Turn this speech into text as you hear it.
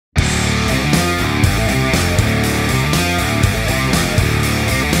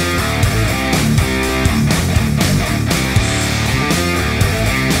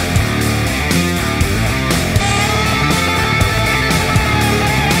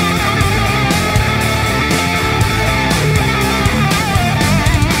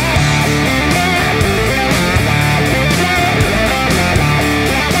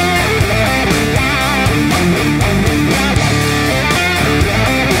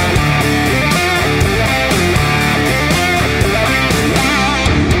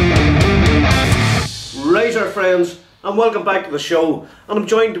and welcome back to the show. And I'm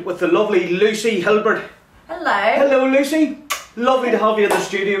joined with the lovely Lucy Hilbert. Hello. Hello, Lucy. Lovely to have you in the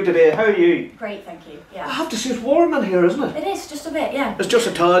studio today. How are you? Great, thank you. Yeah. I have to say it's warm in here, isn't it? It is, just a bit, yeah. It's just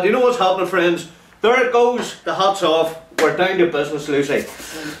a tad. You know what's happening, friends? There it goes. The hat's off. We're down to business, Lucy.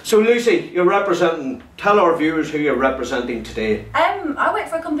 So, Lucy, you're representing. Tell our viewers who you're representing today. I work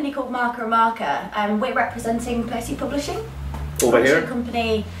for a company called Marker&Marker. We're representing Percy Publishing. Over here.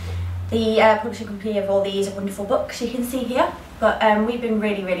 Company, the publishing company of all these wonderful books you can see here. But we've been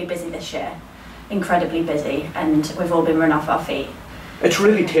really busy this year. Incredibly busy, and we've all been run off our feet. It's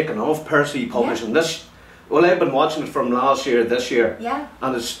really taken off, Percy Publishing. Yeah. Well, I've been watching it from last year, this year. Yeah.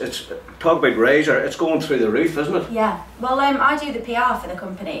 And it's talk about razor, it's going through the roof, isn't it? Yeah. Well, I do the PR for the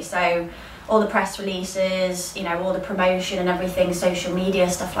company, so all the press releases, you know, all the promotion and everything, social media,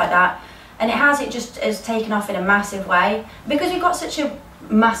 stuff like that. And it just has taken off in a massive way because we've got such a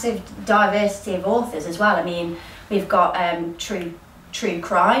massive diversity of authors as well. I mean, we've got true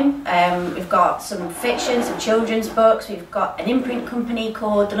crime, we've got some fiction, some children's books, we've got an imprint company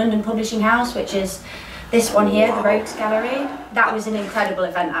called the London Publishing House, which is this one here, the Rogues Gallery. That was an incredible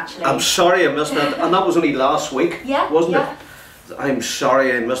event, actually. I'm sorry I missed that, and that was only last week, wasn't it? I'm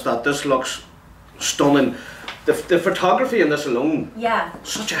sorry I missed that. This looks stunning. The photography in this alone,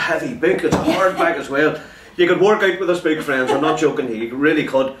 such a heavy book. It's a hardback as well. You could work out with this book, friends, I'm not joking, you really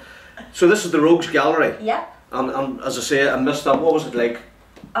could. So this is the Rogues Gallery. Yeah. And as I say, I missed that. What was it like?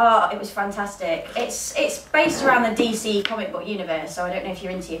 Oh, it was fantastic. It's based around the DC comic book universe, so I don't know if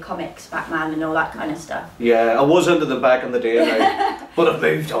you're into your comics, Batman and all that kind of stuff. Yeah, I was into them back in the day now, but I've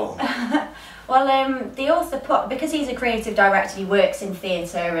moved on. Well, the author because he's a creative director, he works in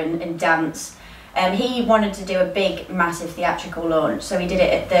theatre and dance. He wanted to do a big, massive theatrical launch, so he did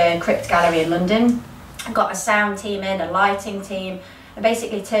it at the Crypt Gallery in London. Got a sound team in, a lighting team, and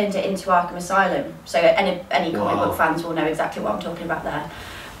basically turned it into Arkham Asylum. So any comic book fans will know exactly what I'm talking about there.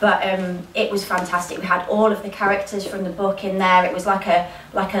 But it was fantastic. We had all of the characters from the book in there. It was like a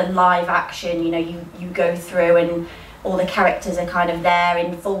live action. You know, you go through and all the characters are kind of there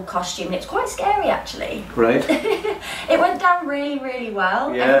in full costume. And it's quite scary, actually. Right. It went down really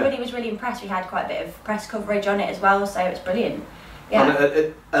well. Yeah. Everybody was really impressed. We had quite a bit of press coverage on it as well, so it's brilliant. Yeah.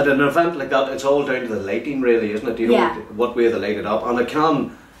 And at an event like that, it's all down to the lighting, really, isn't it? You know what way they light it up, and it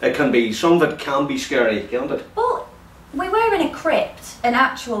can be, some of it can be scary, can't it? Well, we were in a crypt, an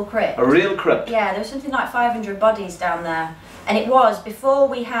actual crypt. A real crypt? Yeah, there was something like 500 bodies down there, and it was, before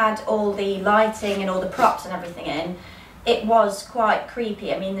we had all the lighting and all the props and everything in, it was quite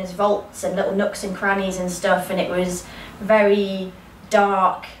creepy. I mean, there's vaults and little nooks and crannies and stuff, and it was very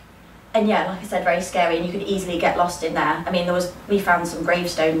dark. And yeah, like I said, very scary, and you could easily get lost in there. I mean, we found some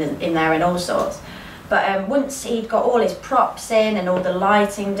gravestones in there and all sorts. But once he'd got all his props in and all the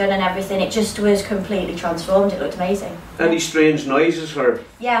lighting done and everything, it just was completely transformed. It looked amazing. Any strange noises or?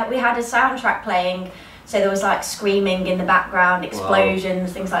 Yeah, we had a soundtrack playing, so there was like screaming in the background,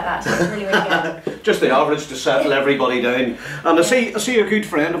 explosions, things like that. So it was really good. Just the average to settle everybody down. And I see a good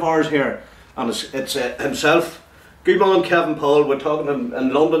friend of ours here, and it's himself. Good man, Kevin Paul. We're talking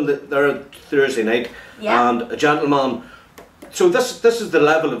in London there Thursday night, and a gentleman. So this is the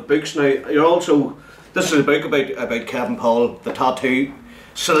level of books now. This is a book about Kevin Paul, the tattoo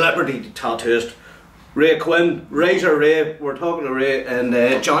celebrity tattooist. Ray Quinn, Razor Ray. We're talking to Ray in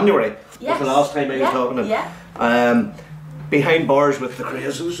January. Was the last time I was talking to him. Behind Bars with the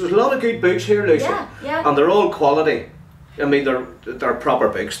Craze. There's a lot of good books here, Lucy. And they're all quality. I mean, they're proper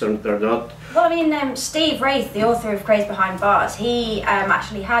books. They're not. Well, I mean, Steve Wraith, the author of Craze Behind Bars, he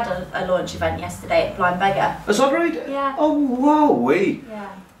actually had a launch event yesterday at Blind Beggar. Is that right? Yeah. Oh wow, Yeah.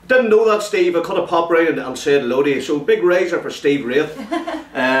 Didn't know that, Steve. I could have popped round and said hello to you. So big razor for Steve Wraith.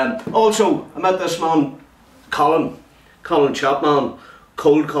 Also, I met this man, Colin Chapman,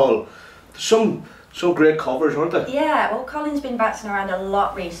 Cold Call. Some great covers, aren't they? Yeah. Well, Colin's been bouncing around a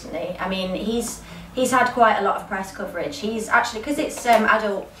lot recently. I mean, he's had quite a lot of press coverage. He's actually, because it's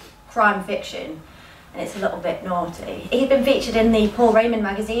adult crime fiction and it's a little bit naughty, he's been featured in the Paul Raymond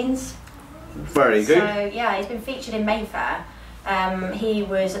magazines. Very good. So yeah, he's been featured in Mayfair. He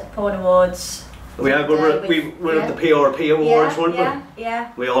was at the Porn Awards. We were at the PRP Awards, weren't we?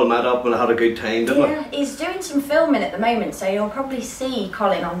 Yeah. We all met up and had a good time, didn't we? Yeah, he's doing some filming at the moment, so you'll probably see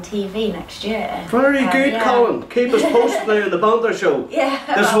Colin on TV next year. Very good, Colin. Keep us posted now on the Banter Show. Yeah.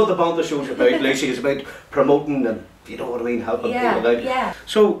 This is what the Banter Show's about, Lucy. It's about promoting and, you know what I mean, helping people out. Yeah.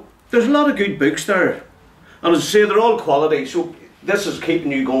 So, there's a lot of good books there. And as I say, they're all quality, so this is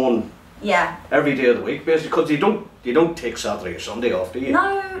keeping you going every day of the week, basically, because you don't take Saturday or Sunday off, do you?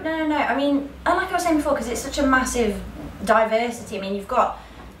 No. I mean, and like I was saying before, because it's such a massive diversity. I mean, you've got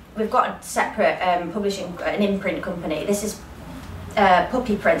we've got a separate publishing, an imprint company. This is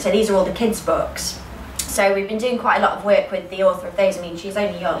puppy print, so these are all the kids' books. So we've been doing quite a lot of work with the author of those. I mean, she's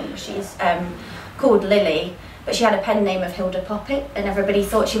only young. She's called Lily, but she had a pen name of Hilda Poppet, and everybody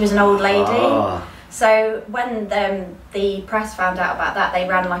thought she was an old lady. So when the press found out about that, they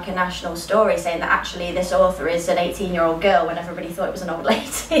ran like a national story saying that actually this author is an 18-year-old girl when everybody thought it was an old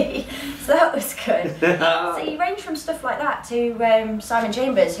lady. So that was good. So you range from stuff like that to Simon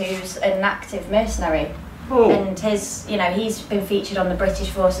Chambers, who's an active mercenary. And his, you know, he's been featured on the British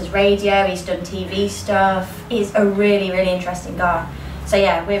Forces Radio, he's done TV stuff. He's a really, really interesting guy. So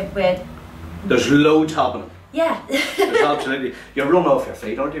yeah, we're there's loads happening. Yeah. There's absolutely, you run off your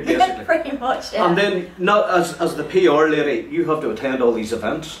feet, aren't you, basically? Yeah, pretty much, yeah. And then, not as the PR lady, you have to attend all these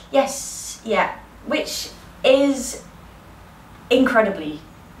events. Yes, yeah, which is incredibly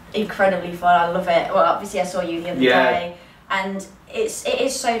fun. I love it. Well, obviously I saw you the other day, and it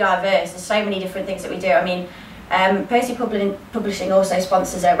is so diverse. There's so many different things that we do. I mean, Percy Publishing also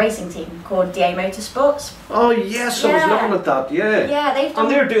sponsors a racing team called DA Motorsports. Oh yes, I was looking at that. Yeah. Yeah, they've done.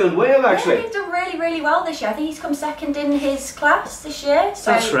 And they're doing well, actually. Yeah, they've done really, really well this year. I think he's come second in his class this year.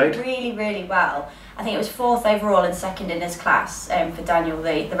 So that's right. Really, really well. I think it was 4th overall and 2nd in his class for Daniel,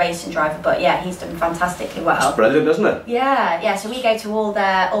 the racing driver. But yeah, he's done fantastically well. That's brilliant, isn't it? Yeah, yeah. So we go to all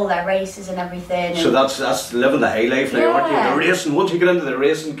their races and everything. So that's living the high life now, aren't you? The racing. Once you get into the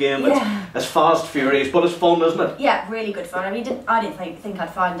racing game, it's fast, furious, but it's fun, isn't it? Yeah, really good fun. I mean, I didn't think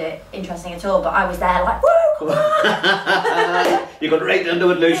I'd find it interesting at all, but I was there like, woo! Come on! You got right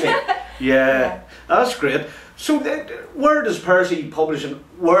into it, Lucy. Yeah, that's great. So where does Percy Publishing,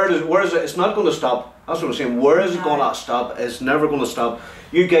 where is it, it's not going to stop, that's what I'm saying, where is it going to stop? It's never going to stop.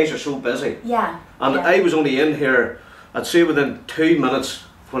 You guys are so busy. Yeah. And I was only in here, I'd say within 2 minutes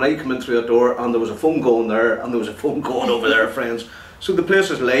when I come in through the door, and there was a phone going there and there was a phone going over there, friends. So the place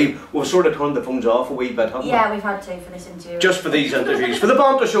is live. We've sort of turned the phones off a wee bit, haven't we? Yeah, we've had to for this interview. Just for these interviews, for the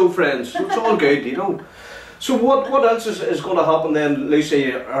banter show, friends. So it's all good, you know. So what else is going to happen then,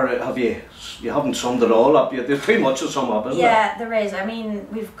 Lucy? Or have you haven't summed it all up yet? There's too much to sum up, isn't there? Yeah, there is. I mean,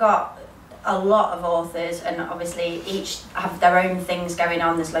 we've got a lot of authors, and obviously each have their own things going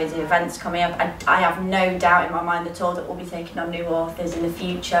on. There's loads of events coming up, and I have no doubt in my mind at all that we'll be taking on new authors in the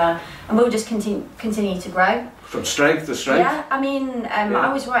future, and we'll just continue to grow. From strength to strength? Yeah, I mean,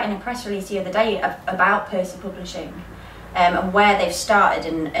 I was writing a press release the other day about Percy Publishing, and where they've started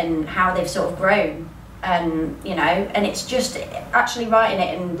and how they've sort of grown. And you know, and it's just actually writing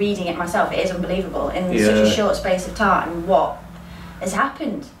it and reading it myself, it is unbelievable in such a short space of time what has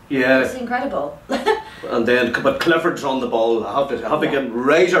happened. Yeah, it's incredible. And then, but Clifford's on the ball. I have to give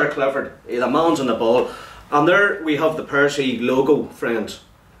Razor Clifford. The man's on the ball. And there we have the Percy logo, friends.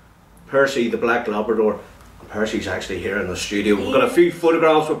 Percy the Black Labrador. Percy's actually here in the studio. We've got a few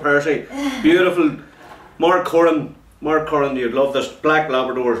photographs of Percy. Beautiful. Mark Curran, you'd love this. Black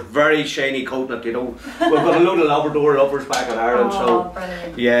Labrador, very shiny coat in it, you know. We've got a load of Labrador lovers back in Ireland,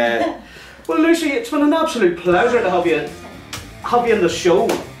 brilliant. Yeah. Well, Lucy, it's been an absolute pleasure to have you in the show,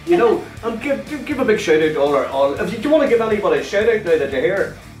 you know. And give a big shout out to all. Do you want to give anybody a shout out now that you're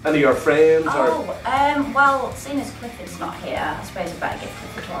here? Any of your friends? Well, seeing as Clifford's not here, I suppose I better give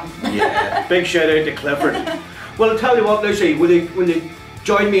Clifford one. Yeah, big shout out to Clifford. Well, I'll tell you what, Lucy, will you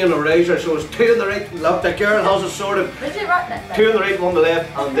join me on a razor? So it's 2 on the right, look, the girl has a sort of 2 on the right, 1 on the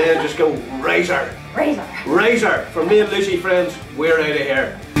left, and then just go razor. Razor. Razor. From me and Lucy, friends, we're out of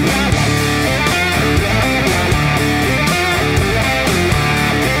here.